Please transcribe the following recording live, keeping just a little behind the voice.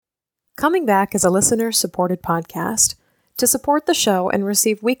Coming Back is a listener-supported podcast. To support the show and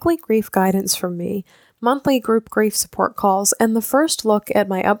receive weekly grief guidance from me, monthly group grief support calls, and the first look at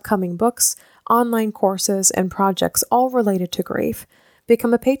my upcoming books, online courses, and projects all related to grief,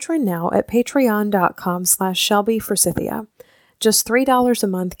 become a patron now at patreon.com/ShelbyForsythia. Just $3 a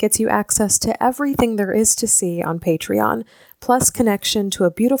month gets you access to everything there is to see on Patreon, plus connection to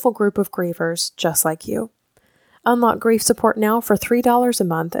a beautiful group of grievers just like you. Unlock grief support now for $3 a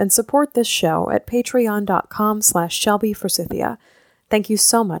month and support this show at patreon.com/ShelbyForsythia. Thank you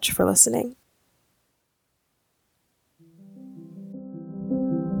so much for listening.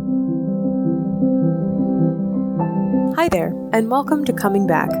 Hi there, and welcome to Coming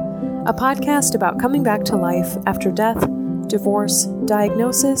Back, a podcast about coming back to life after death, divorce,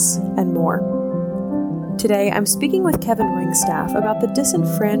 diagnosis, and more. Today, I'm speaking with Kevin Ringstaff about the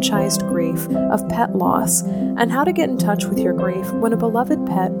disenfranchised grief of pet loss and how to get in touch with your grief when a beloved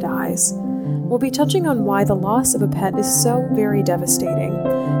pet dies. We'll be touching on why the loss of a pet is so very devastating,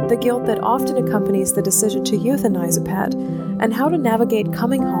 the guilt that often accompanies the decision to euthanize a pet, and how to navigate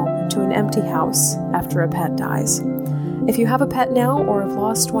coming home to an empty house after a pet dies. If you have a pet now or have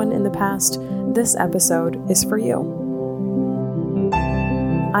lost one in the past, this episode is for you.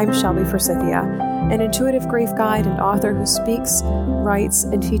 I'm Shelby Forsythia, an intuitive grief guide and author who speaks, writes,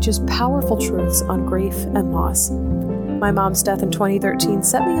 and teaches powerful truths on grief and loss. My mom's death in 2013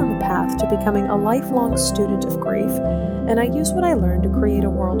 set me on the path to becoming a lifelong student of grief, and I use what I learned to create a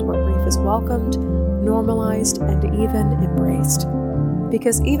world where grief is welcomed, normalized, and even embraced.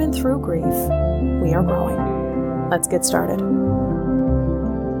 Because even through grief, we are growing. Let's get started.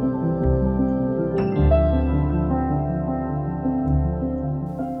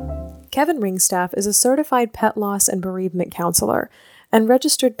 Kevin Ringstaff is a certified pet loss and bereavement counselor and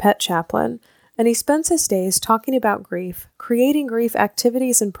registered pet chaplain, and he spends his days talking about grief, creating grief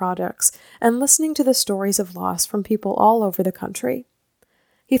activities and products, and listening to the stories of loss from people all over the country.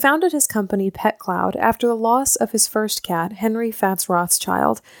 He founded his company Pet Cloud after the loss of his first cat, Henry Fats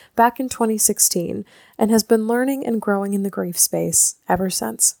Rothschild, back in 2016, and has been learning and growing in the grief space ever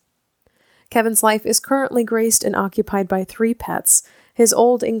since. Kevin's life is currently graced and occupied by 3 pets: his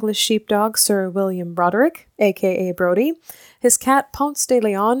old English sheepdog, Sir William Broderick, a.k.a. Brody, his cat Ponce de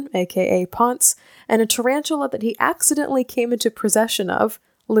Leon, a.k.a. Ponce, and a tarantula that he accidentally came into possession of,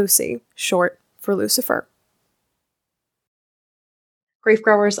 Lucy, short for Lucifer. Grief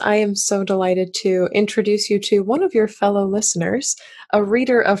Growers, I am so delighted to introduce you to one of your fellow listeners, a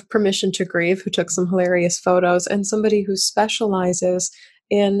reader of Permission to Grieve who took some hilarious photos, and somebody who specializes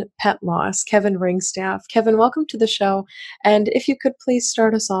in pet loss, Kevin Ringstaff. Kevin, welcome to the show. And if you could please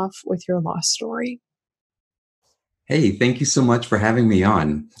start us off with your loss story. Hey, thank you so much for having me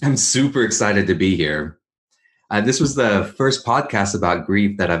on. I'm super excited to be here. This was the first podcast about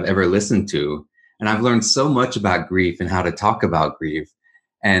grief that I've ever listened to. And I've learned so much about grief and how to talk about grief.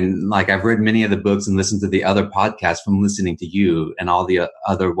 And I've read many of the books and listened to the other podcasts from listening to you and all the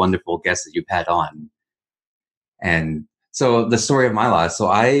other wonderful guests that you've had on. And so the story of my loss. So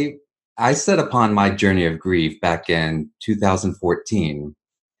I set upon my journey of grief back in 2014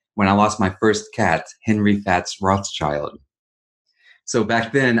 when I lost my first cat, Henry Fats Rothschild. So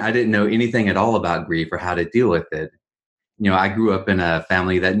back then, I didn't know anything at all about grief or how to deal with it. I grew up in a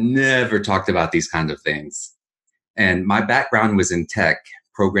family that never talked about these kinds of things. And my background was in tech,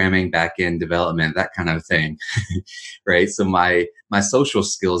 programming, back-end development, that kind of thing, right? So my social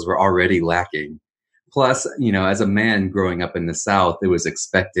skills were already lacking. Plus, as a man growing up in the South, it was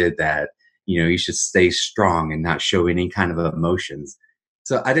expected that, you should stay strong and not show any kind of emotions.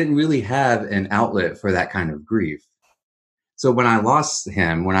 So I didn't really have an outlet for that kind of grief. So when I lost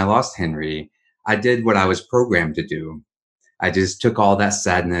Henry, I did what I was programmed to do. I just took all that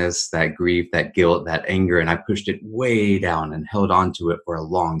sadness, that grief, that guilt, that anger, and I pushed it way down and held on to it for a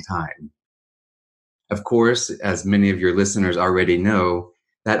long time. Of course, as many of your listeners already know,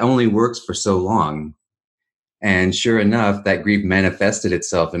 that only works for so long. And sure enough, that grief manifested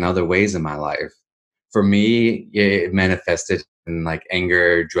itself in other ways in my life. For me, it manifested in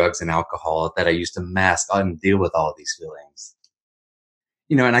anger, drugs, and alcohol that I used to mask and deal with all of these feelings.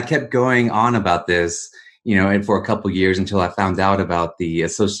 And I kept going on about this, and for a couple years until I found out about the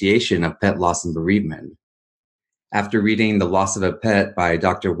Association of Pet Loss and Bereavement. After reading The Loss of a Pet by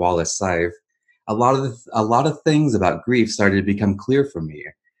Dr. Wallace Seif, a lot of things about grief started to become clear for me,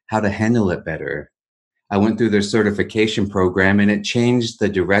 how to handle it better. I went through their certification program, and it changed the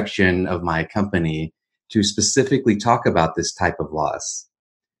direction of my company to specifically talk about this type of loss.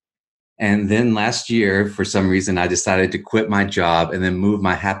 And then last year, for some reason, I decided to quit my job and then move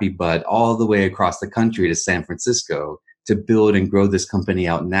my happy butt all the way across the country to San Francisco to build and grow this company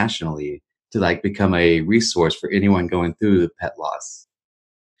out nationally to like become a resource for anyone going through pet loss.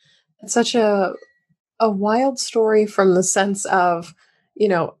 It's such a wild story from the sense of,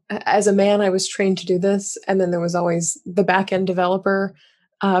 as a man, I was trained to do this. And then there was always the back end developer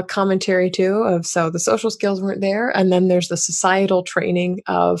commentary too of, so the social skills weren't there. And then there's the societal training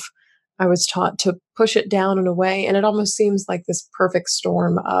of, I was taught to push it down in a way. And it almost seems like this perfect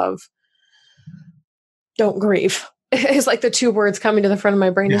storm of don't grieve. It's like the two words coming to the front of my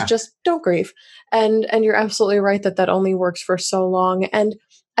brain is just don't grieve. And you're absolutely right that only works for so long. And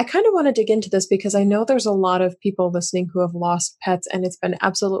I kind of want to dig into this because I know there's a lot of people listening who have lost pets and it's been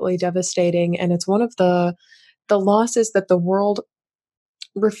absolutely devastating. And it's one of the losses that the world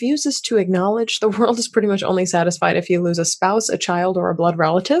refuses to acknowledge. The world is pretty much only satisfied if you lose a spouse, a child, or a blood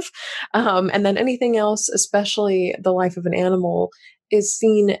relative. And then anything else, especially the life of an animal, is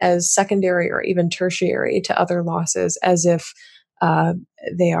seen as secondary or even tertiary to other losses, as if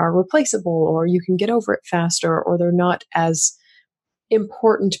they are replaceable or you can get over it faster or they're not as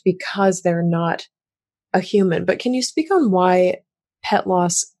important because they're not a human. But can you speak on why pet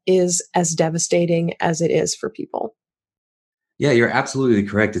loss is as devastating as it is for people? Yeah, you're absolutely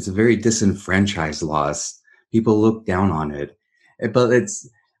correct. It's a very disenfranchised loss. People look down on it. But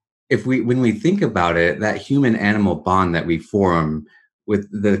when we think about it, that human animal bond that we form with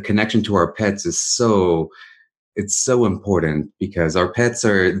the connection to our pets it's so important because our pets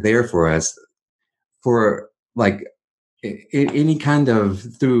are there for us for like any kind of,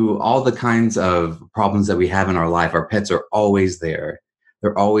 through all the kinds of problems that we have in our life. Our pets are always there.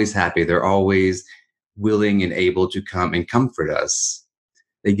 They're always happy. They're always willing and able to come and comfort us.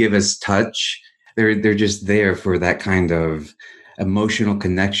 They give us touch. They're just there for that kind of emotional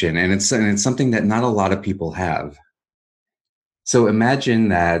connection. And it's something that not a lot of people have. So imagine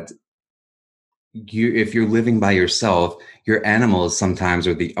that if you're living by yourself, your animals sometimes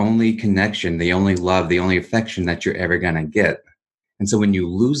are the only connection, the only love, the only affection that you're ever going to get. And so when you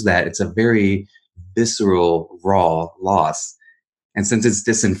lose that, it's a very visceral, raw loss. And since it's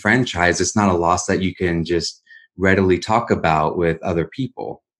disenfranchised, it's not a loss that you can just readily talk about with other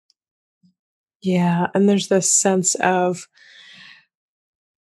people. Yeah. And there's this sense of,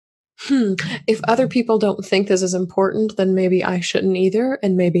 if other people don't think this is important, then maybe I shouldn't either.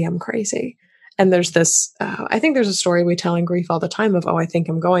 And maybe I'm crazy. And there's this, I think there's a story we tell in grief all the time of, oh, I think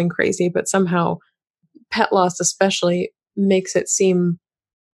I'm going crazy. But somehow pet loss especially makes it seem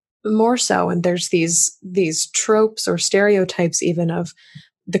more so. And there's these tropes or stereotypes even of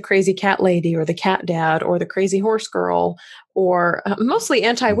the crazy cat lady or the cat dad or the crazy horse girl or mostly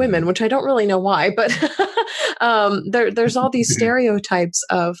anti-women, which I don't really know why, but there's all these stereotypes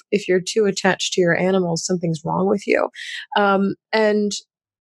of if you're too attached to your animals, something's wrong with you. And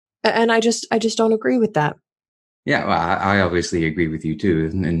I just don't agree with that. Yeah, well, I obviously agree with you too,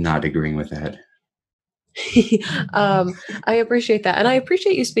 and not agreeing with that. I appreciate that. And I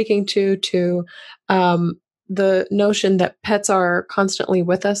appreciate you speaking to the notion that pets are constantly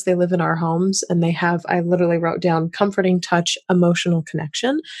with us. They live in our homes and they have, I literally wrote down comforting touch, emotional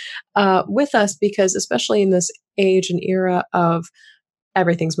connection with us, because especially in this age and era of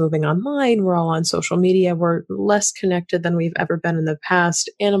everything's moving online, we're all on social media, we're less connected than we've ever been in the past.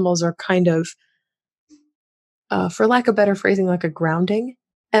 Animals are kind of, for lack of better phrasing, like a grounding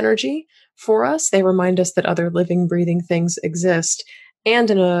energy for us. They remind us that other living, breathing things exist.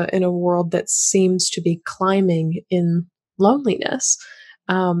 And in a world that seems to be climbing in loneliness,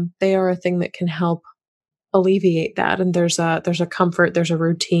 they are a thing that can help alleviate that. And there's a comfort, there's a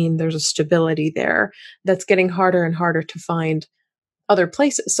routine, there's a stability there that's getting harder and harder to find other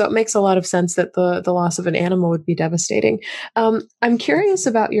places. So it makes a lot of sense that the loss of an animal would be devastating. I'm curious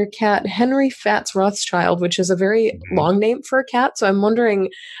about your cat, Henry Fats Rothschild, which is a very long name for a cat. So I'm wondering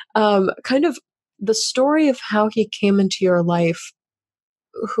kind of the story of how he came into your life,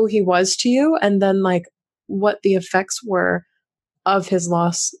 who he was to you, and then like what the effects were of his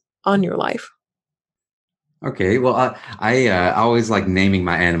loss on your life. Okay, well, I always like naming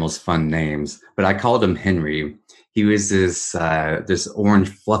my animals fun names, but I called him Henry. He was this orange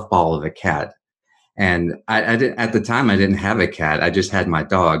fluff ball of a cat, and I didn't, at the time I didn't have a cat. I just had my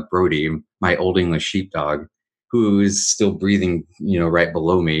dog Brody, my Old English sheepdog, who is still breathing, right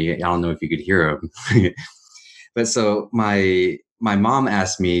below me. I don't know if you could hear him, but so my mom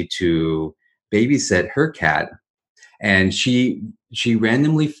asked me to babysit her cat, and she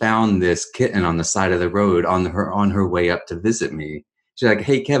randomly found this kitten on the side of the road on her way up to visit me. She's like,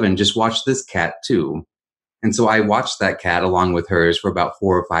 "Hey, Kevin, just watch this cat too." And so I watched that cat along with hers for about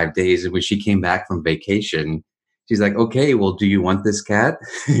 4 or 5 days. And when she came back from vacation, she's like, "Okay, well, do you want this cat?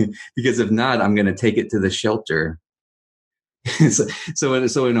 Because if not, I'm going to take it to the shelter."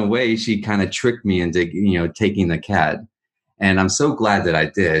 So in a way, she kind of tricked me into, taking the cat. And I'm so glad that I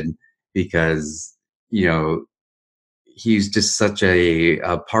did, because, he's just such a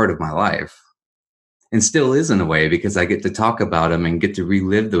part of my life, and still is in a way, because I get to talk about him and get to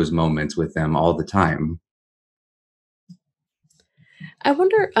relive those moments with him all the time. I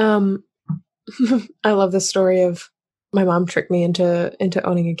wonder, I love the story of my mom tricked me into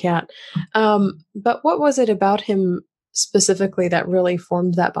owning a cat. But what was it about him specifically that really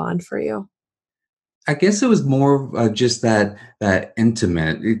formed that bond for you? I guess it was more just that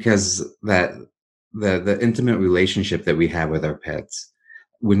intimate, because that the intimate relationship that we have with our pets.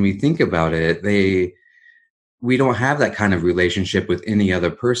 When we think about it, we don't have that kind of relationship with any other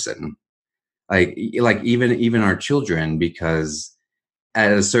person. Like even our children, because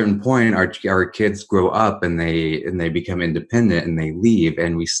at a certain point, our kids grow up and they become independent and they leave,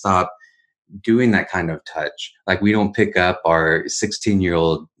 and we stop doing that kind of touch. Like, we don't pick up our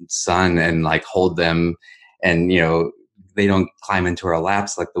 16-year-old son and like hold them, and they don't climb into our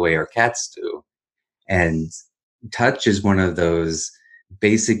laps like the way our cats do. And touch is one of those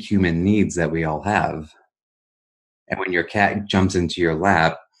basic human needs that we all have. And when your cat jumps into your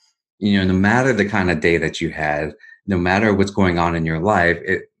lap, no matter the kind of day that you had, no matter what's going on in your life,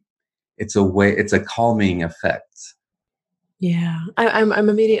 it's a calming effect. Yeah, I'm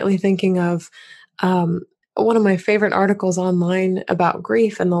immediately thinking of one of my favorite articles online about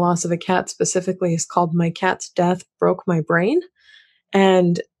grief and the loss of a cat specifically is called "My Cat's Death Broke My Brain,"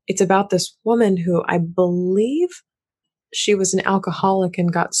 and it's about this woman who I believe she was an alcoholic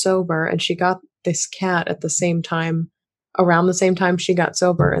and got sober, and she got this cat at the same time, around the same time she got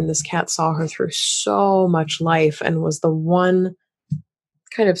sober, and this cat saw her through so much life and was the one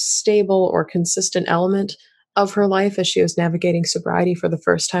kind of stable or consistent element of her life as she was navigating sobriety for the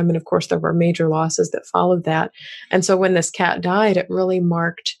first time. And of course, there were major losses that followed that. And so when this cat died, it really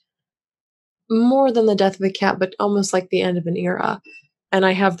marked more than the death of a cat, but almost like the end of an era. And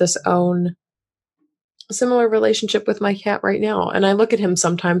I have this own similar relationship with my cat right now. And I look at him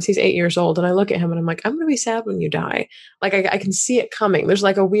sometimes, he's 8 years old, and I look at him and I'm like, I'm going to be sad when you die. Like, I can see it coming. There's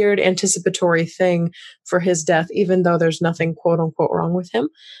like a weird anticipatory thing for his death, even though there's nothing quote unquote wrong with him,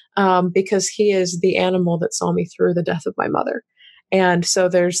 because he is the animal that saw me through the death of my mother. And so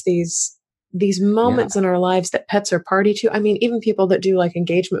there's these Yeah. moments in our lives that pets are party to. I mean, even people that do like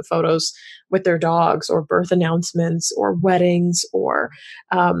engagement photos with their dogs, or birth announcements, or weddings, or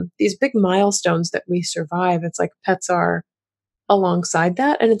these big milestones that we survive. It's like pets are alongside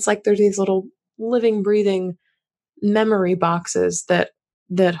that. And it's like there's these little living, breathing memory boxes that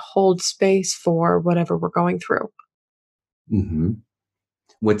hold space for whatever we're going through. Hmm.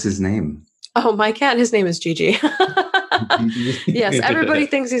 What's his name? Oh, my cat, his name is Gigi. Yes, everybody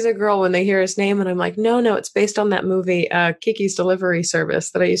thinks he's a girl when they hear his name, and I'm like, no, it's based on that movie, Kiki's Delivery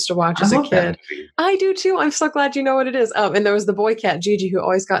Service, that I used to watch as a kid. I do too. I'm so glad you know what it is. And there was the boy cat Gigi who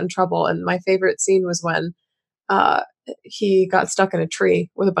always got in trouble, and my favorite scene was when he got stuck in a tree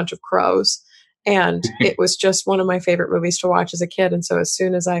with a bunch of crows. And it was just one of my favorite movies to watch as a kid. And so as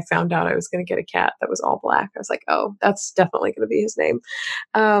soon as I found out I was going to get a cat that was all black, I was like, oh, that's definitely going to be his name.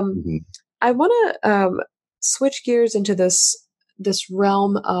 Mhm. I want to switch gears into this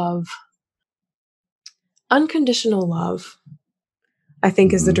realm of unconditional love. I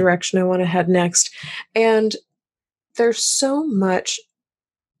think is the Mhm. direction I want to head next. And there's so much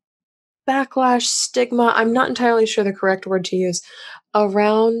backlash, stigma, I'm not entirely sure the correct word to use,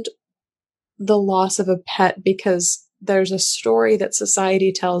 around the loss of a pet, because there's a story that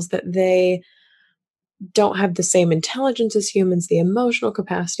society tells that they don't have the same intelligence as humans, the emotional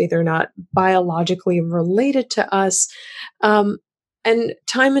capacity, they're not biologically related to us. Um, and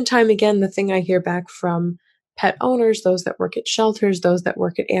time again, the thing I hear back from pet owners, those that work at shelters, those that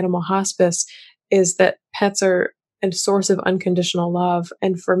work at animal hospice, is that pets are a source of unconditional love.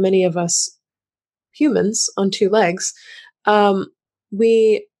 And for many of us humans on two legs,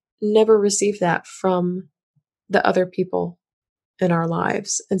 we never receive that from the other people in our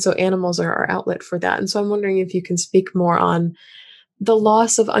lives. And so animals are our outlet for that. And so I'm wondering if you can speak more on the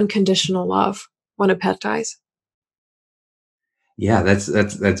loss of unconditional love when a pet dies. Yeah, that's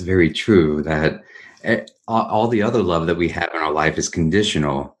very true. That all the other love that we have in our life is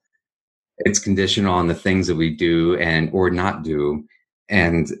conditional. It's conditional on the things that we do and or not do,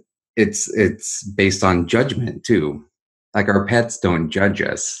 and it's based on judgment too. Like, our pets don't judge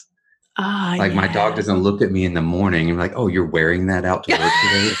us. Ah, Like, my dog yeah. doesn't look at me in the morning and be like, "Oh, you're wearing that out to work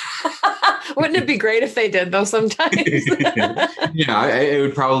today." Wouldn't it be great if they did, though, sometimes? It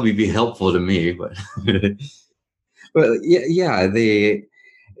would probably be helpful to me, but but yeah,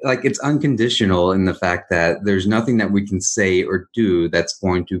 like it's unconditional in the fact that there's nothing that we can say or do that's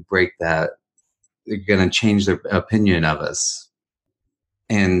going to break that, going to change their opinion of us.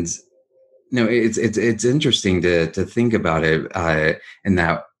 And it's interesting to think about it in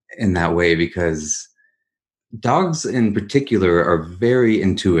that way, because dogs in particular are very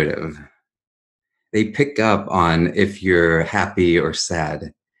intuitive. They pick up on if you're happy or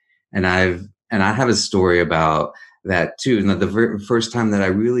sad. And I have a story about that too. And the first time that I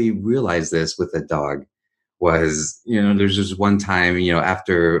really realized this with a dog was, there's just one time,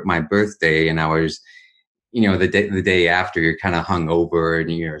 after my birthday, and I was, the day after, you're kind of hungover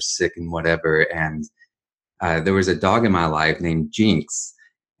and you're sick and whatever. And there was a dog in my life named Jinx,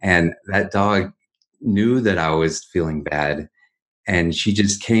 and that dog knew that I was feeling bad, and she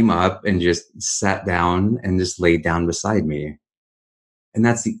just came up and just sat down and just laid down beside me. And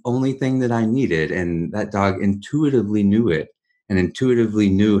that's the only thing that I needed. And that dog intuitively knew it, and intuitively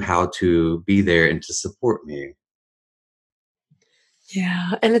knew how to be there and to support me.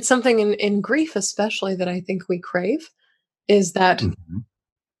 Yeah. And it's something in grief, especially, that I think we crave, is that Mhm.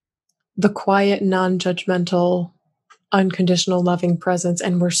 the quiet, non judgmental, unconditional loving presence.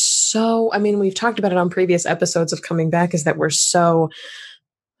 And I mean, we've talked about it on previous episodes of Coming Back, is that we're so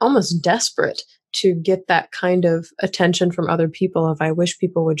almost desperate to get that kind of attention from other people. Of, I wish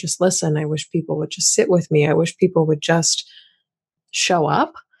people would just listen. I wish people would just sit with me. I wish people would just show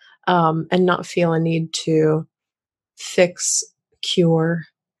up, and not feel a need to fix, cure,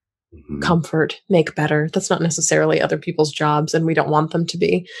 Mhm. comfort, make better. That's not necessarily other people's jobs, and we don't want them to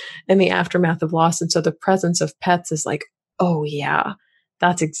be in the aftermath of loss. And so the presence of pets is like, oh yeah,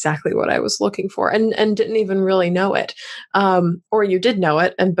 that's exactly what I was looking for, and didn't even really know it, or you did know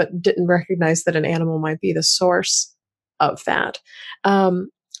it, and but didn't recognize that an animal might be the source of that. Um,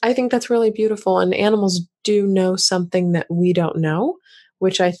 I think that's really beautiful, and animals do know something that we don't know,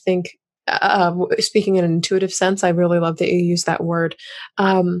 which I think. Speaking in an intuitive sense, I really love that you use that word.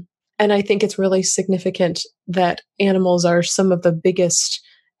 Um, and I think it's really significant that animals are some of the biggest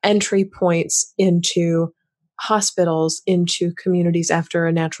entry points into hospitals, into communities after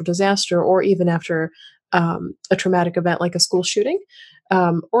a natural disaster, or even after a traumatic event like a school shooting,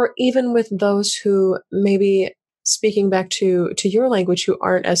 or even with those who maybe, speaking back to your language, who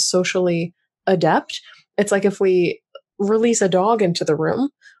aren't as socially adept. It's like if we release a dog into the room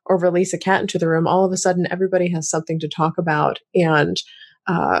or release a cat into the room, all of a sudden everybody has something to talk about and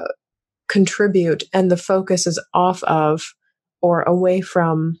uh, contribute, and the focus is off of or away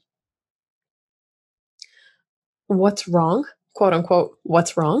from what's wrong, quote unquote,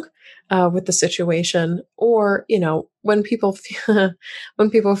 what's wrong with the situation. Or, when people feel, when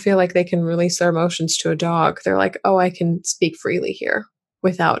people feel like they can release their emotions to a dog, they're like, oh, I can speak freely here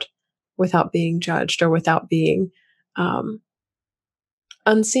without being judged, or without being um,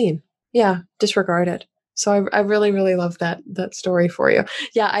 unseen. Yeah, disregarded. So I really, really love that story for you.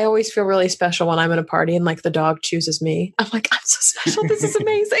 Yeah, I always feel really special when I'm at a party and like the dog chooses me. I'm like, I'm so special. This is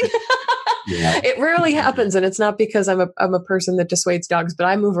amazing. Yeah. It rarely happens, and it's not because I'm a person that dissuades dogs, but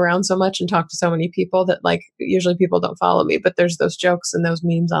I move around so much and talk to so many people that, like, usually people don't follow me. But there's those jokes and those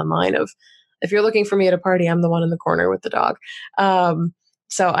memes online of, if you're looking for me at a party, I'm the one in the corner with the dog.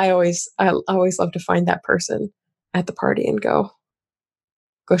 So I always love to find that person at the party and go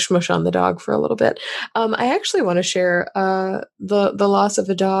smush on the dog for a little bit. I actually want to share the loss of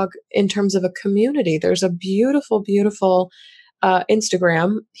a dog in terms of a community. There's a beautiful, beautiful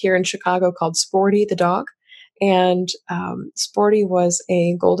Instagram here in Chicago called Sporty the dog, and Sporty was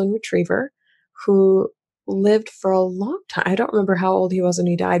a golden retriever who lived for a long time. I don't remember how old he was when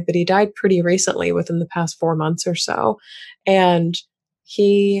he died, but he died pretty recently, within the past 4 months or so, and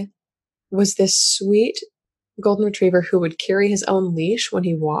he was this sweet golden retriever who would carry his own leash when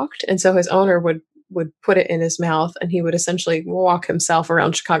he walked. And so his owner would put it in his mouth, and he would essentially walk himself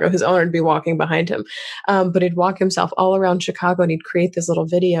around Chicago. His owner would be walking behind him, but he'd walk himself all around Chicago, and he'd create these little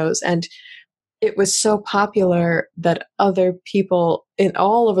videos. And it was so popular that other people in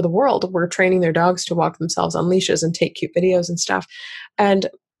all over the world were training their dogs to walk themselves on leashes and take cute videos and stuff. And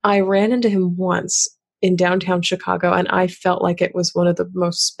I ran into him once in downtown Chicago, and I felt like it was one of the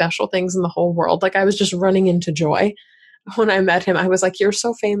most special things in the whole world. Like, I was just running into joy when I met him. I was like, "You're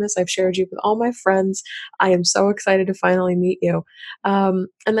so famous. I've shared you with all my friends. I am so excited to finally meet you." And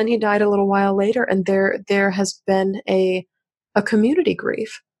then he died a little while later, and there has been a community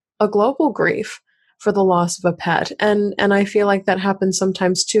grief, a global grief for the loss of a pet, and I feel like that happens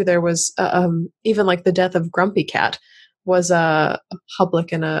sometimes too. There was even like the death of Grumpy Cat was a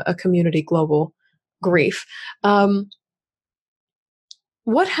public and a community global grief. Um,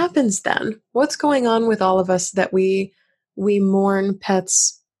 what happens then? What's going on with all of us that we mourn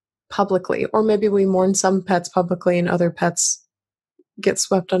pets publicly, or maybe we mourn some pets publicly and other pets get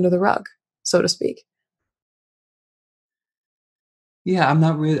swept under the rug, so to speak. Yeah, I'm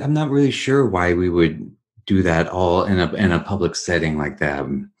not really sure why we would do that all in a public setting like that.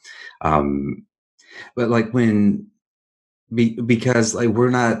 Um, but like because like we're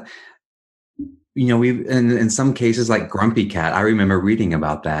not, we in some cases like Grumpy Cat. I remember reading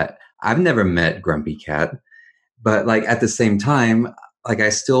about that. I've never met Grumpy Cat, but like at the same time, like I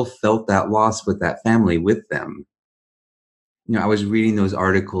still felt that loss with that family with them. I was reading those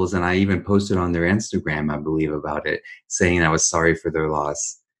articles and I even posted on their Instagram, I believe, about it, saying I was sorry for their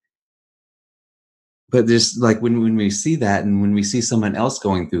loss. But just like when we see that and when we see someone else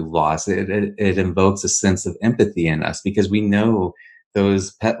going through loss, it invokes a sense of empathy in us because we know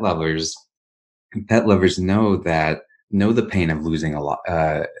those pet lovers know the pain of losing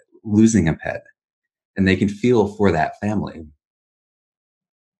a pet, and they can feel for that family.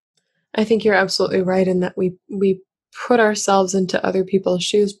 I think you're absolutely right in that we put ourselves into other people's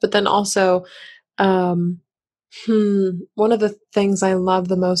shoes, but then also, um, one of the things I love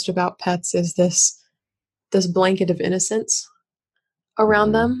the most about pets is this blanket of innocence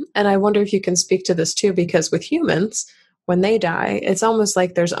around Mhm. them. And I wonder if you can speak to this too, because with humans, when they die, it's almost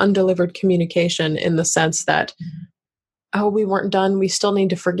like there's undelivered communication in the sense that, oh, we weren't done. We still need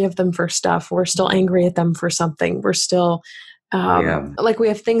to forgive them for stuff. We're still angry at them for something. We're still Yeah, like we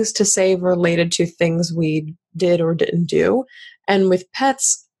have things to say related to things we did or didn't do. And with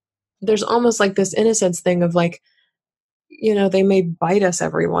pets, there's almost like this innocence thing of like, they may bite us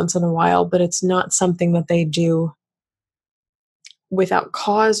every once in a while, but it's not something that they do without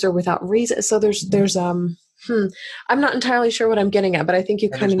cause or without reason. So hmm, I'm not entirely sure what I'm getting at, but I think you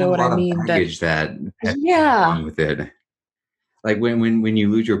and kind there's of know not a what I lot of mean. That baggage that has yeah, gone with it. Like when you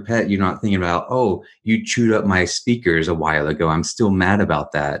lose your pet, you're not thinking about, oh, you chewed up my speakers a while ago. I'm still mad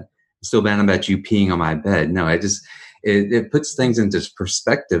about that. I'm still mad about you peeing on my bed. No, it puts things into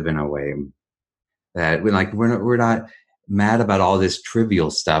perspective in a way that we're not mad about all this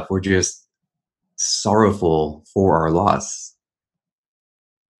trivial stuff. We're just sorrowful for our loss.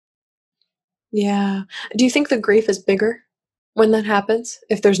 yeah. Do you think the grief is bigger when that happens?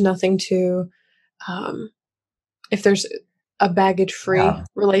 If there's nothing to, um, if there's a baggage-free Yeah.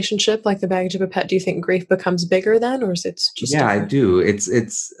 relationship like the baggage of a pet, do you think grief becomes bigger then, or is it just Yeah, I different?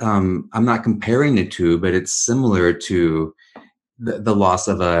 do. I'm not comparing the two, but it's similar to the loss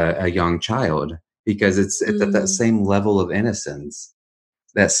of a young child because it's at that Mm, same level of innocence.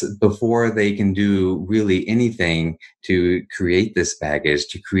 That's before they can do really anything to create this baggage,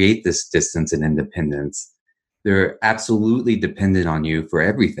 to create this distance and independence. They're absolutely dependent on you for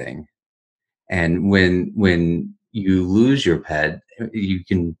everything. And when you lose your pet, you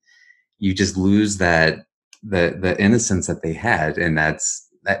just lose the innocence that they had, and that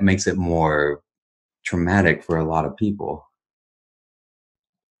makes it more traumatic for a lot of people.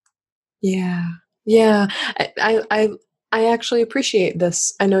 yeah, yeah. I actually appreciate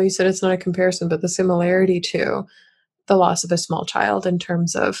this. I know you said it's not a comparison, but the similarity to the loss of a small child in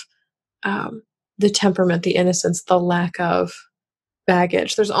terms of um, the temperament, the innocence, the lack of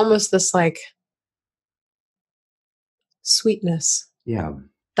baggage. There's almost this like sweetness Yeah.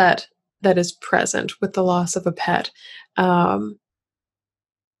 that that is present with the loss of a pet. Um,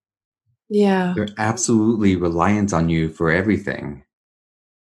 yeah, They're absolutely reliant on you for everything.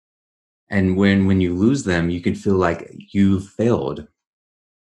 And when you lose them, you can feel like you've failed.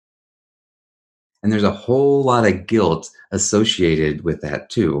 And there's a whole lot of guilt associated with that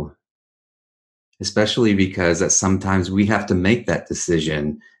too, especially because that sometimes we have to make that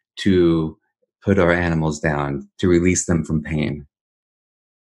decision to put our animals down, to release them from pain.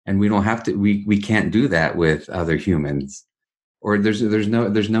 And we don't have to, we can't do that with other humans. Or there's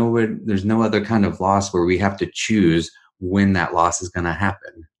no other kind of loss where we have to choose when that loss is going to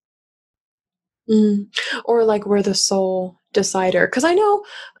happen. mm. Or like we're the sole decider. Because I know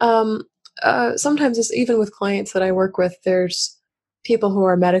sometimes it's even with clients that I work with. There's people who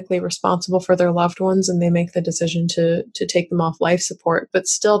are medically responsible for their loved ones, and they make the decision to take them off life support. But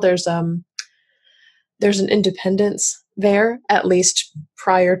still, there's an independence there, at least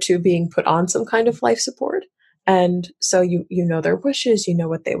prior to being put on some kind of life support. And so you know their wishes, you know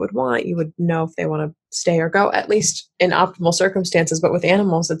what they would want, you would know if they want to stay or go, at least in optimal circumstances. But with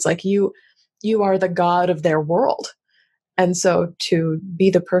animals, it's like you are the god of their world. And so to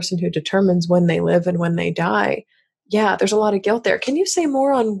be the person who determines when they live and when they die, yeah, there's a lot of guilt there. Can you say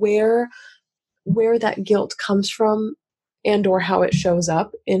more on where that guilt comes from and or how it shows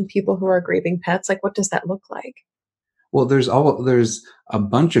up in people who are grieving pets? Like what does that look like? Well, there's a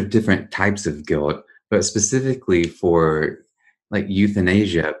bunch of different types of guilt, but specifically for like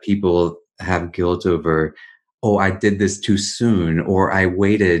euthanasia, people have guilt over, oh, I did this too soon, or I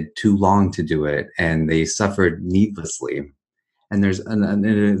waited too long to do it, and they suffered needlessly. And there's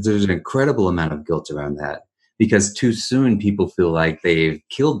an incredible amount of guilt around that, because too soon people feel like they've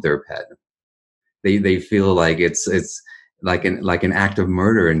killed their pet. They feel like it's like an act of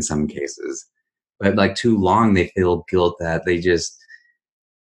murder in some cases. But like too long, they feel guilt that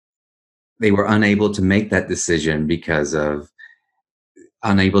they were unable to make that decision because of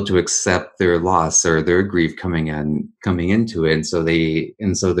unable to accept their loss or their grief coming into it, and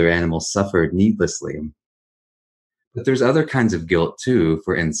so their animals suffered needlessly. But there's other kinds of guilt too.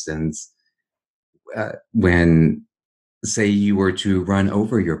 For instance, when, say, you were to run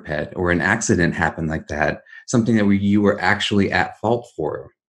over your pet or an accident happened like that, something that you were actually at fault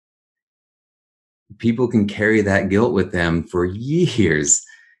for, people can carry that guilt with them for years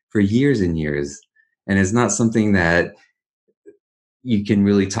and years. And it's not something that you can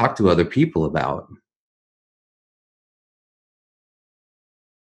really talk to other people about.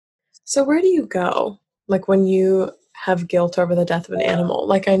 So where do you go, like when you have guilt over the death of an animal?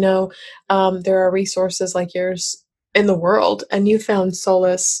 Like I know there are resources like yours in the world, and you found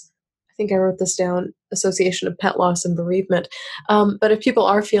solace. I think I wrote this down: Association of Pet Loss and Bereavement. But if people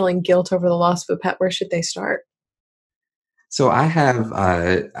are feeling guilt over the loss of a pet, where should they start? So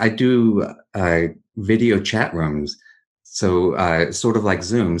I do video chat rooms. So sort of like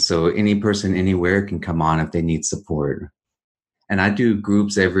Zoom. So any person anywhere can come on if they need support. And I do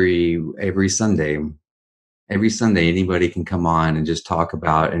groups every Sunday. Every Sunday, anybody can come on and just talk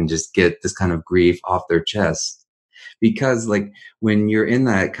about and just get this kind of grief off their chest. Because like when you're in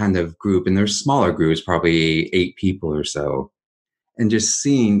that kind of group, and there's smaller groups, probably 8 people or so, and just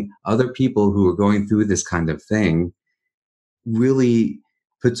seeing other people who are going through this kind of thing really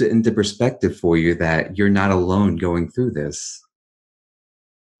puts it into perspective for you that you're not alone going through this.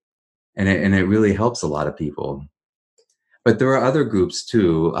 And it really helps a lot of people. But there are other groups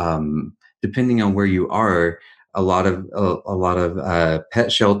too. Depending on where you are, a lot of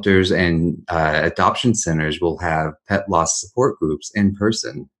pet shelters and adoption centers will have pet loss support groups in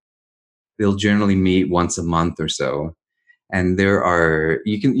person. They'll generally meet once a month or so, and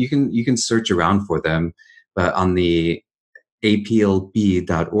you can search around for them. But on the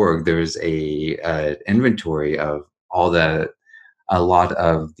aplb.org, there's a inventory of a lot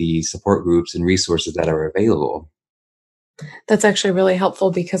of the support groups and resources that are available. That's actually really helpful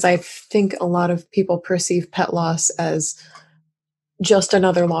because I think a lot of people perceive pet loss as just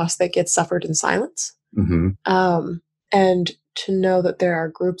another loss that gets suffered in silence. Mm-hmm. And to know that there are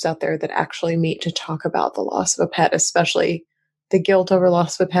groups out there that actually meet to talk about the loss of a pet, especially the guilt over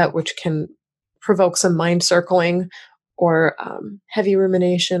loss of a pet, which can provoke some mind circling or heavy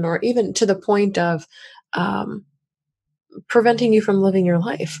rumination, or even to the point of preventing you from living your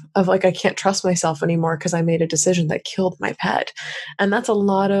life, of like, I can't trust myself anymore because I made a decision that killed my pet. And that's a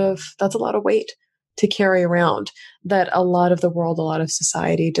lot of weight to carry around, that a lot of the world, a lot of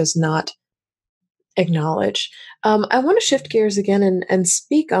society does not acknowledge. I want to shift gears again and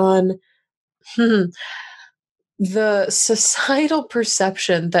speak on the societal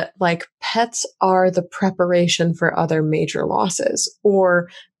perception that like pets are the preparation for other major losses, or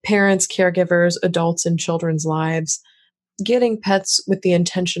parents, caregivers, adults in children's lives getting pets with the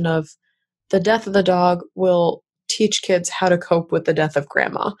intention of the death of the dog will teach kids how to cope with the death of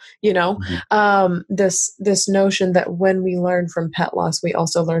grandma. This notion that when we learn from pet loss, we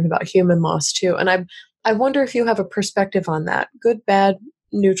also learn about human loss too. And I wonder if you have a perspective on that: good, bad,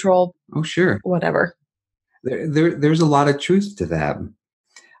 neutral. Oh, sure. Whatever. There's a lot of truth to that.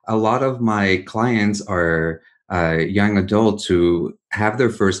 A lot of my clients are young adults who have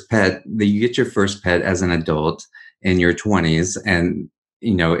their first pet. You get your first pet as an adult in your 20s, and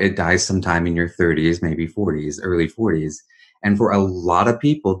it dies sometime in your 30s, maybe 40s, early 40s. And for a lot of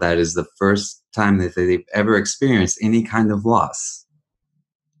people, that is the first time that they've ever experienced any kind of loss.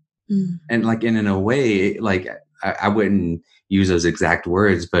 And like in a way, like I wouldn't use those exact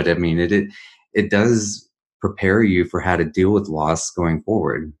words, but I mean it does prepare you for how to deal with loss going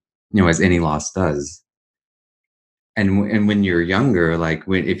forward, as any loss does. And when you're younger, like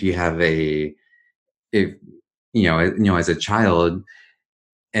if you have as a child,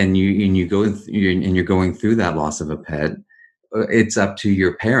 and you're going through that loss of a pet, it's up to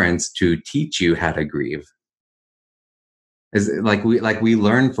your parents to teach you how to grieve. Is like we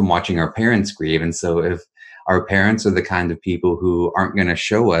learn from watching our parents grieve. And so if our parents are the kind of people who aren't going to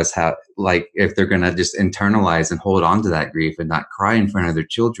show us how, like if they're going to just internalize and hold on to that grief and not cry in front of their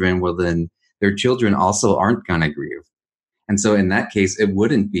children, well, then their children also aren't going to grieve. And so in that case, it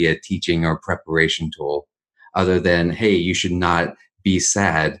wouldn't be a teaching or preparation tool. other than, hey, you should not be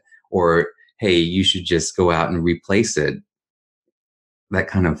sad, or hey, you should just go out and replace it, that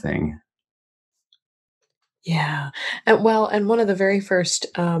kind of thing. Yeah. And one of the very first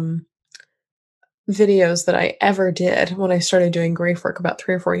videos that I ever did when I started doing grief work about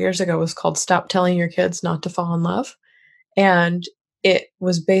 3 or 4 years ago was called Stop Telling Your Kids Not to Fall in Love. And it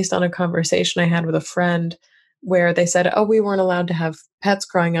was based on a conversation I had with a friend where they said, "Oh, we weren't allowed to have pets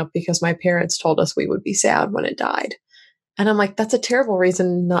growing up because my parents told us we would be sad when it died." And I'm like, that's a terrible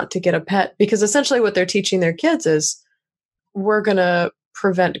reason not to get a pet, because essentially what they're teaching their kids is we're going to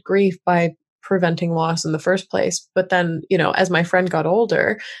prevent grief by preventing loss in the first place. But then, as my friend got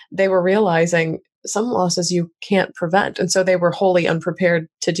older, they were realizing some losses you can't prevent. And so they were wholly unprepared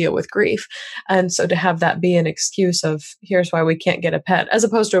to deal with grief. And so to have that be an excuse of, here's why we can't get a pet, as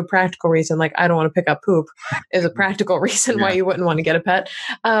opposed to a practical reason, like I don't want to pick up poop, is a practical reason why Yeah. you wouldn't want to get a pet.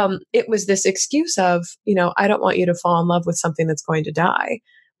 It was this excuse of, I don't want you to fall in love with something that's going to die,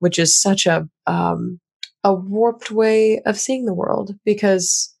 which is such a warped way of seeing the world,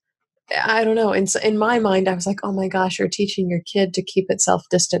 because I don't know. In my mind, I was like, oh my gosh, you're teaching your kid to keep itself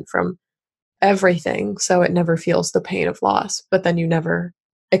distant from everything so it never feels the pain of loss. But then you never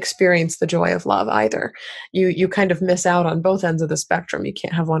experience the joy of love either. You kind of miss out on both ends of the spectrum. You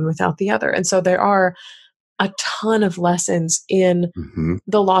can't have one without the other. And so there are a ton of lessons in Hmm.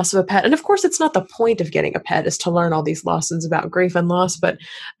 the loss of a pet. And of course, it's not the point of getting a pet is to learn all these lessons about grief and loss, but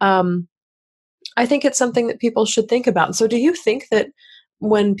I think it's something that people should think about. So do you think that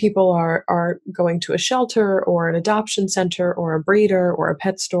when people are going to a shelter or an adoption center or a breeder or a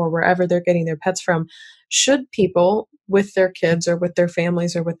pet store, wherever they're getting their pets from, should people with their kids or with their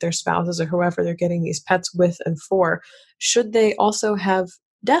families or with their spouses or whoever they're getting these pets with and for, should they also have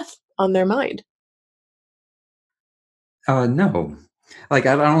death on their mind? No, like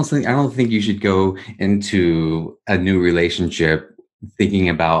I don't think you should go into a new relationship thinking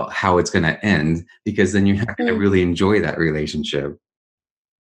about how it's going to end, because then you're not going to Mm, really enjoy that relationship.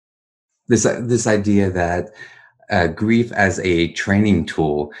 This idea that grief as a training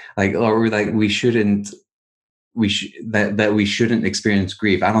tool, like, or like we shouldn't we should that we shouldn't experience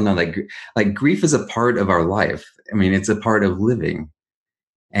grief. I don't know, like grief is a part of our life. I mean, it's a part of living,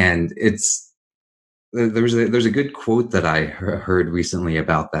 and there's a good quote that I heard recently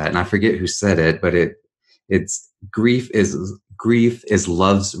about that, and I forget who said it, but it's grief is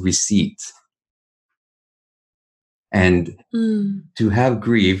love's receipt, and mm. to have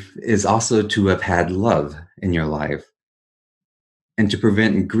grief is also to have had love in your life, and to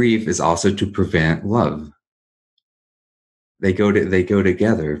prevent grief is also to prevent love. They go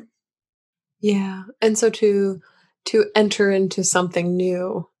together. Yeah. And so to enter into something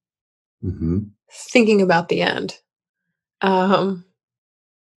new, Hmm. thinking about the end. Um,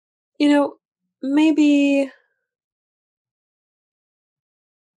 you know, maybe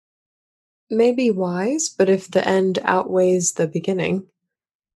maybe wise, but if the end outweighs the beginning,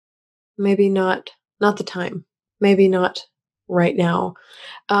 maybe not the time. Maybe not right now.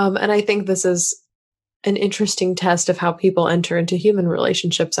 And I think this is an interesting test of how people enter into human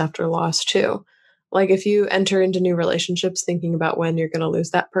relationships after loss too. Like if you enter into new relationships thinking about when you're going to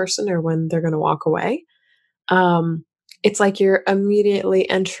lose that person or when they're going to walk away, um, it's like you're immediately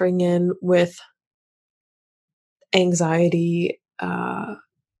entering in with anxiety,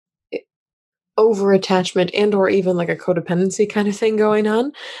 over attachment, and or even like a codependency kind of thing going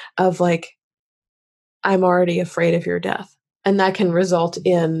on, of like, I'm already afraid of your death. And that can result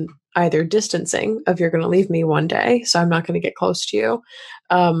in either distancing of, you're going to leave me one day, so I'm not going to get close to you,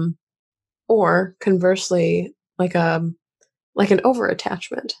 um, or conversely, like an over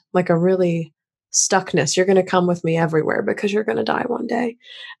attachment, like a really stuckness. You're going to come with me everywhere because you're going to die one day.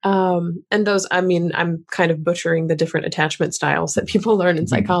 And those, I mean, I'm kind of butchering the different attachment styles that people learn in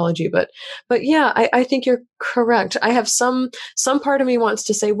psychology, but yeah, I think you're correct. I have some part of me wants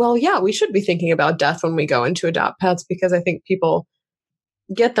to say, well, yeah, we should be thinking about death when we go into adopt pets, because I think people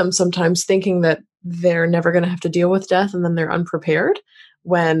get them sometimes thinking that they're never going to have to deal with death, and then they're unprepared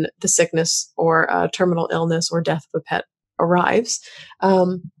when the sickness or terminal illness or death of a pet arrives.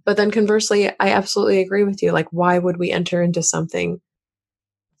 But then conversely, I absolutely agree with you. Like, why would we enter into something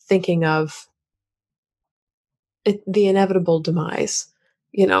thinking of the inevitable demise,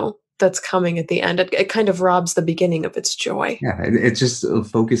 that's coming at the end? It kind of robs the beginning of its joy. Yeah, it's just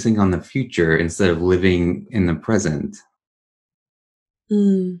focusing on the future instead of living in the present.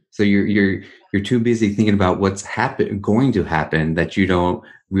 Mm. So you're too busy thinking about what's going to happen, that you don't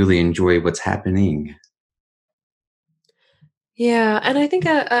really enjoy what's happening. Yeah, and I think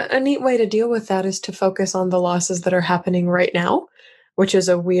a neat way to deal with that is to focus on the losses that are happening right now, which is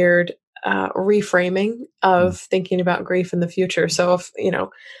a weird reframing of thinking about grief in the future. So if,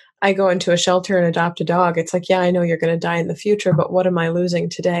 I go into a shelter and adopt a dog, it's like, yeah, I know you're going to die in the future, but what am I losing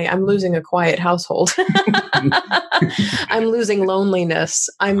today? I'm losing a quiet household. I'm losing loneliness.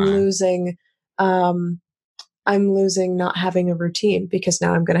 I'm losing not having a routine, because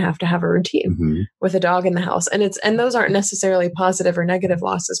now I'm going to have a routine with a dog in the house. And those aren't necessarily positive or negative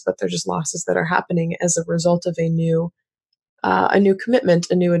losses, but they're just losses that are happening as a result of a new commitment,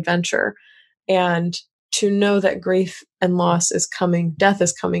 a new adventure. And to know that grief and loss is coming, death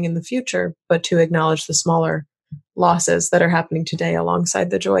is coming in the future, but to acknowledge the smaller losses that are happening today alongside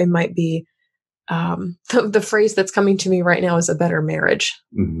the joy might be the phrase that's coming to me right now is a better marriage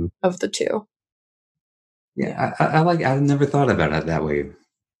of the two. Yeah, I've never thought about it that way.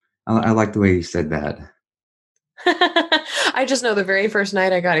 I like the way you said that. I just know the very first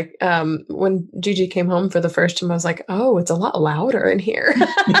night I got it, when Gigi came home for the first time, I was like, oh, it's a lot louder in here.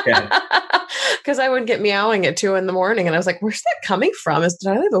 Because I would get meowing at 2 a.m. and I was like, where's that coming from? Did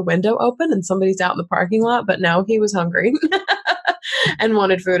I leave a window open and somebody's out in the parking lot? But no, he was hungry and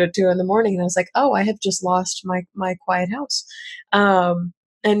wanted food at 2 a.m. And I was like, oh, I have just lost my quiet house.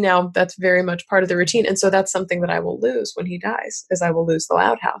 And now that's very much part of the routine. And so that's something that I will lose when he dies, is I will lose the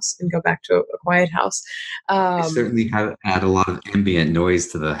loud house and go back to a quiet house. I certainly have add a lot of ambient noise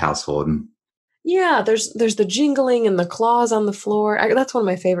to the household. Yeah, there's the jingling and the claws on the floor. That's one of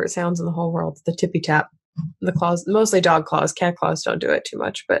my favorite sounds in the whole world, the tippy tap. The claws, mostly dog claws. Cat claws don't do it too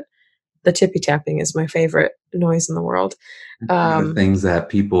much, but the tippy tapping is my favorite noise in the world. The things that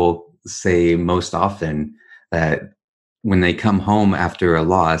people say most often, that when they come home after a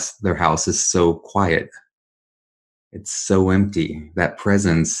loss, their house is so quiet. It's so empty. That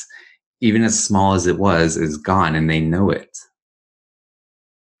presence, even as small as it was, is gone, and they know it.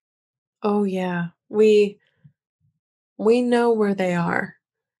 Oh yeah. We know where they are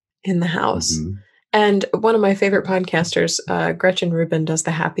in the house. And one of my favorite podcasters, Gretchen Rubin, does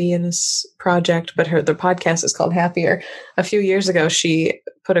the Happiness Project, but the podcast is called Happier. A few years ago, she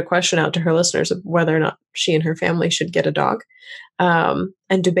put a question out to her listeners of whether or not she and her family should get a dog,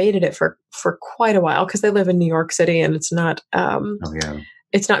 and debated it for quite a while, because they live in New York City and it's not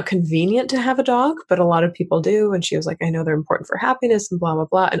it's not convenient to have a dog, but a lot of people do. And she was like, I know they're important for happiness and blah, blah,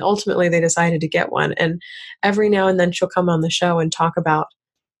 blah. And ultimately they decided to get one. And every now and then she'll come on the show and talk about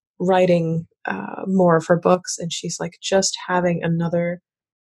writing more of her books. And she's like, just having another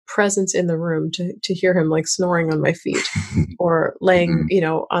presence in the room to hear him like snoring on my feet or laying,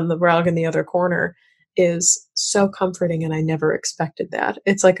 on the rug in the other corner is so comforting. And I never expected that.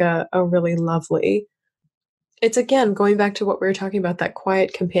 It's like a really lovely, it's again, going back to what we were talking about, that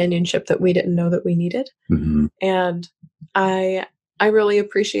quiet companionship that we didn't know that we needed. And I really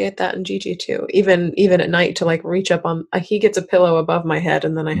appreciate that in Gigi too. Even at night, to like reach up on, he gets a pillow above my head,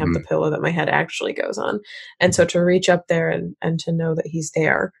 and then I have the pillow that my head actually goes on. And so to reach up there and to know that he's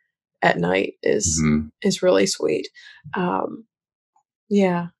there at night is really sweet.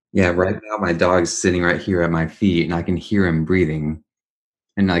 Yeah. Yeah. Right now, my dog's sitting right here at my feet, and I can hear him breathing,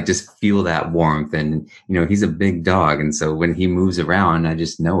 and like just feel that warmth. And he's a big dog, and so when he moves around, I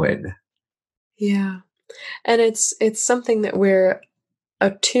just know it. Yeah. And it's something that we're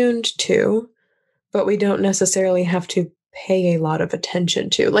attuned to, but we don't necessarily have to pay a lot of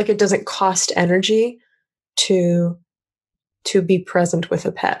attention to. Like, it doesn't cost energy to be present with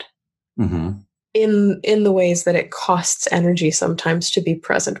a pet in the ways that it costs energy sometimes to be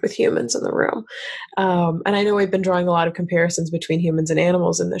present with humans in the room. And I know we've been drawing a lot of comparisons between humans and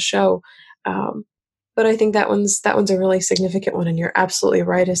animals in the show. But I think that one's a really significant one. And you're absolutely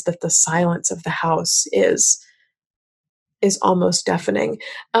right, is that the silence of the house is almost deafening.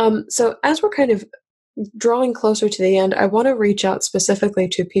 So as we're kind of drawing closer to the end, I want to reach out specifically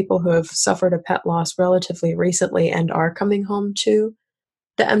to people who have suffered a pet loss relatively recently and are coming home to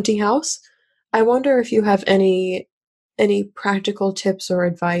the empty house. I wonder if you have any practical tips or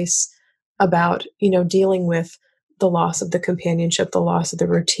advice about, dealing with the loss of the companionship, the loss of the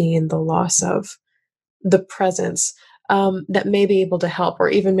routine, the loss of the presence, that may be able to help, or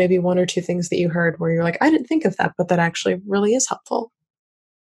even maybe one or two things that you heard where you're like, I didn't think of that, but that actually really is helpful.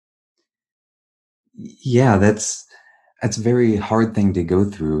 Yeah, that's a very hard thing to go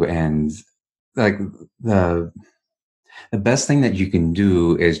through. And like the best thing that you can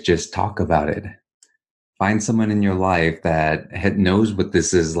do is just talk about it. Find someone in your life that knows what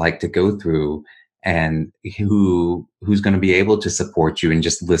this is like to go through, and who's going to be able to support you and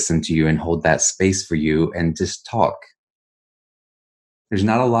just listen to you and hold that space for you and just talk. There's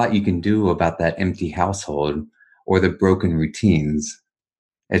not a lot you can do about that empty household or the broken routines.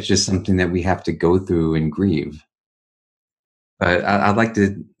 It's just something that we have to go through and grieve. But I'd like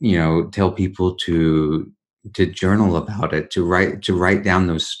to, tell people to journal about it, to write down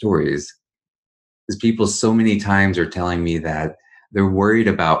those stories. Because people so many times are telling me that they're worried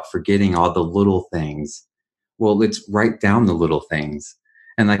about forgetting all the little things. Well, let's write down the little things.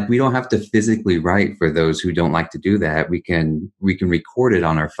 And like, we don't have to physically write for those who don't like to do that. We can record it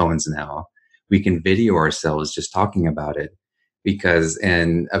on our phones now. We can video ourselves just talking about it, because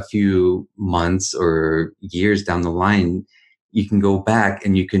in a few months or years down the line, you can go back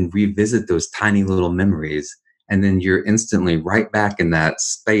and you can revisit those tiny little memories. And then you're instantly right back in that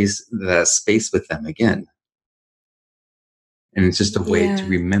space with them again. And it's just a way to Yeah.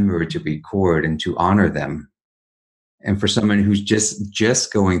 remember, to record, and to honor them. And for someone who's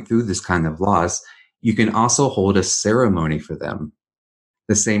just going through this kind of loss, you can also hold a ceremony for them.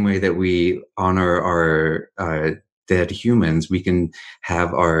 The same way that we honor our dead humans, we can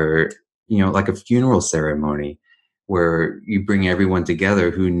have our, like a funeral ceremony where you bring everyone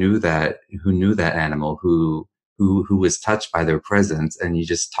together who knew that animal, who was touched by their presence, and you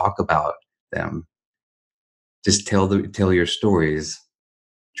just talk about them. Just tell your stories,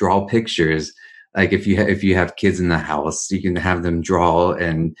 draw pictures. Like if you have kids in the house, you can have them draw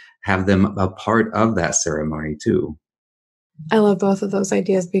and have them a part of that ceremony too. I love both of those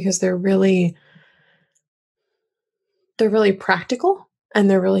ideas because they're really practical and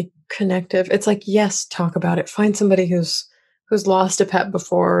they're really connective. It's like, yes, talk about it. Find somebody who's lost a pet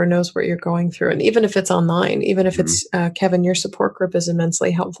before or knows what you're going through. And even if it's online, even if Mhm. it's Kevin, your support group is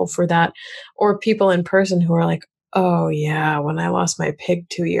immensely helpful for that. Or people in person who are like, oh yeah, when I lost my pig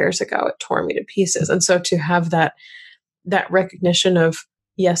 2 years ago, it tore me to pieces. And so to have that recognition of,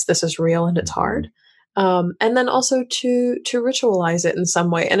 yes, this is real and it's hard. Mhm. And then also to ritualize it in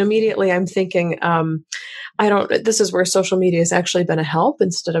some way. And immediately I'm thinking, this is where social media has actually been a help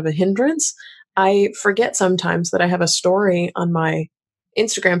instead of a hindrance. I forget sometimes that I have a story on my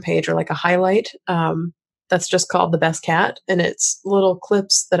Instagram page or like a highlight that's just called The Best Cat. And it's little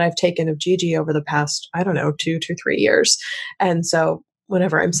clips that I've taken of Gigi over the past, I don't know, 2 to 3 years. And so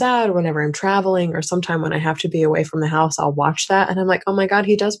whenever I'm sad, whenever I'm traveling, or sometime when I have to be away from the house, I'll watch that. And I'm like, oh my God,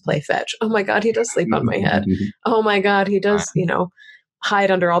 he does play fetch. Oh my God, he does sleep on my head. Oh my God, he does,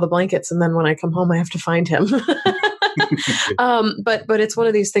 hide under all the blankets. And then when I come home, I have to find him. But it's one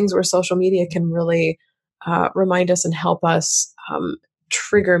of these things where social media can really remind us and help us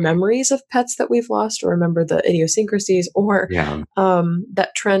trigger memories of pets that we've lost, or remember the idiosyncrasies, or Yeah.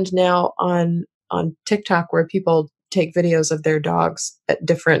 that trend now on TikTok where people take videos of their dogs at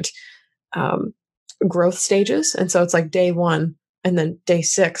different um, growth stages, and so it's like day 1, and then day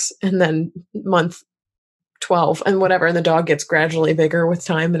 6, and then month 12, and whatever, and the dog gets gradually bigger with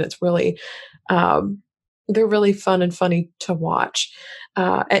time, and it's really um, they're really fun and funny to watch.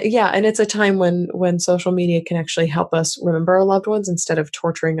 Yeah, and it's a time when social media can actually help us remember our loved ones instead of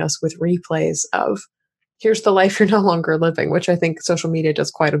torturing us with replays of here's the life you're no longer living, which I think social media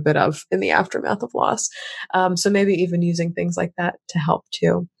does quite a bit of in the aftermath of loss. So maybe even using things like that to help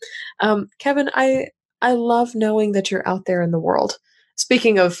too. Kevin, I love knowing that you're out there in the world.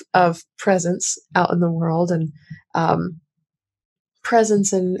 Speaking of presence out in the world, and um,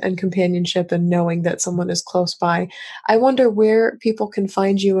 presence and companionship, and knowing that someone is close by, I wonder where people can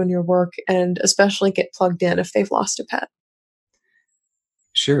find you and your work, and especially get plugged in if they've lost a pet.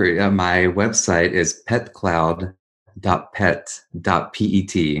 Sure. My website is petcloud.pet.pet.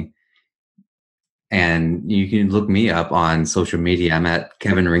 And you can look me up on social media. I'm at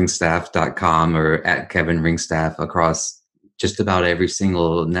kevinringstaff.com or at Kevin Ringstaff across just about every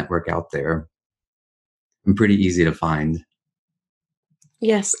single network out there. I'm pretty easy to find.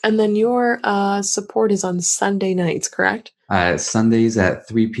 Yes, and then your support is on Sunday nights, correct? Sundays at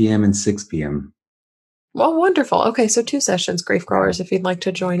 3 p.m. and 6 p.m. Well, wonderful. Okay, so 2 sessions, Grief Growers, if you'd like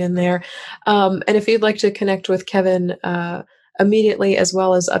to join in there. And if you'd like to connect with Kevin immediately, as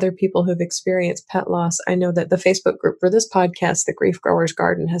well as other people who've experienced pet loss, I know that the Facebook group for this podcast, The Grief Growers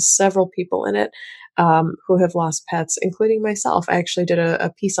Garden, has several people in it who have lost pets, including myself. I actually did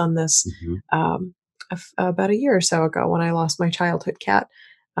a piece on this Mhm. about a year or so ago when I lost my childhood cat,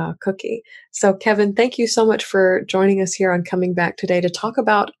 Cookie. So, Kevin, thank you so much for joining us here on Coming Back today to talk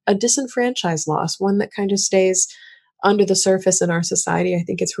about a disenfranchised loss, one that kind of stays under the surface in our society. I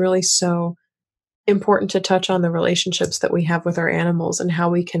think it's really so important to touch on the relationships that we have with our animals and how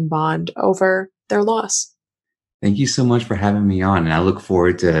we can bond over their loss. Thank you so much for having me on, and I look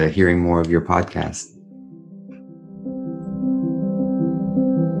forward to hearing more of your podcast.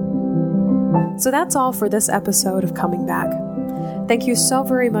 So that's all for this episode of Coming Back. Thank you so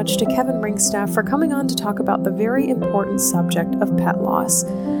very much to Kevin Ringstaff for coming on to talk about the very important subject of pet loss.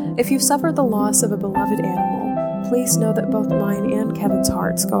 If you've suffered the loss of a beloved animal, please know that both mine and Kevin's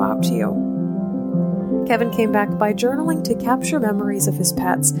hearts go out to you. Kevin came back by journaling to capture memories of his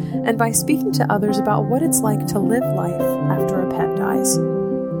pets and by speaking to others about what it's like to live life after a pet dies.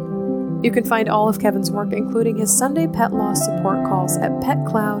 You can find all of Kevin's work, including his Sunday pet loss support calls, at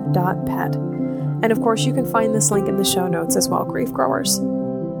petcloud.pet. And of course, you can find this link in the show notes as well, grief growers.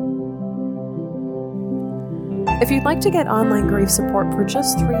 If you'd like to get online grief support for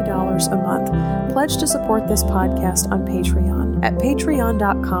just $3 a month, pledge to support this podcast on Patreon at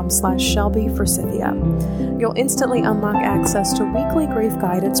patreon.com/ShelbyForsythia. You'll instantly unlock access to weekly grief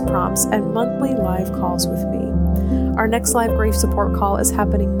guidance prompts and monthly live calls with me. Our next live grief support call is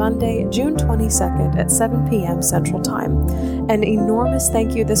happening Monday, June 22nd at 7 p.m. Central Time. An enormous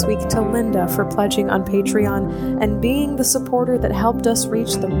thank you this week to Linda for pledging on Patreon and being the supporter that helped us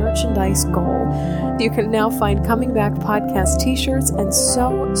reach the merchandise goal. You can now find Coming Back podcast t-shirts and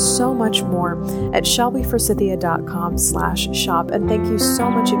so much more at shelbyforsythia.com/shop. And thank you so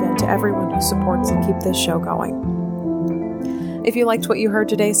much again to everyone who supports and keeps this show going. If you liked what you heard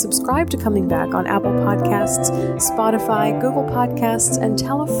today, subscribe to Coming Back on Apple Podcasts, Spotify, Google Podcasts, and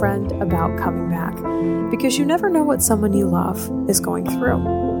tell a friend about Coming Back, because you never know what someone you love is going through.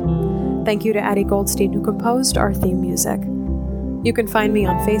 Thank you to Addie Goldstein, who composed our theme music. You can find me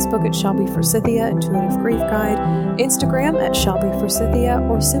on Facebook at Shelby Forsythia Intuitive Grief Guide, Instagram at Shelby Forsythia,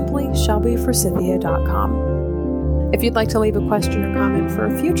 or simply shelbyforsythia.com. If you'd like to leave a question or comment for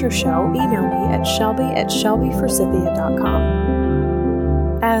a future show, email me at shelby@shelbyforsythia.com.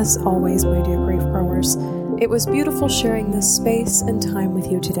 As always, my dear grief growers, it was beautiful sharing this space and time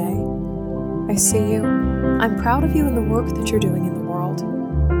with you today. I see you, I'm proud of you and the work that you're doing in the world,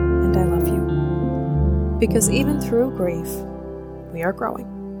 and I love you. Because even through grief, we are growing.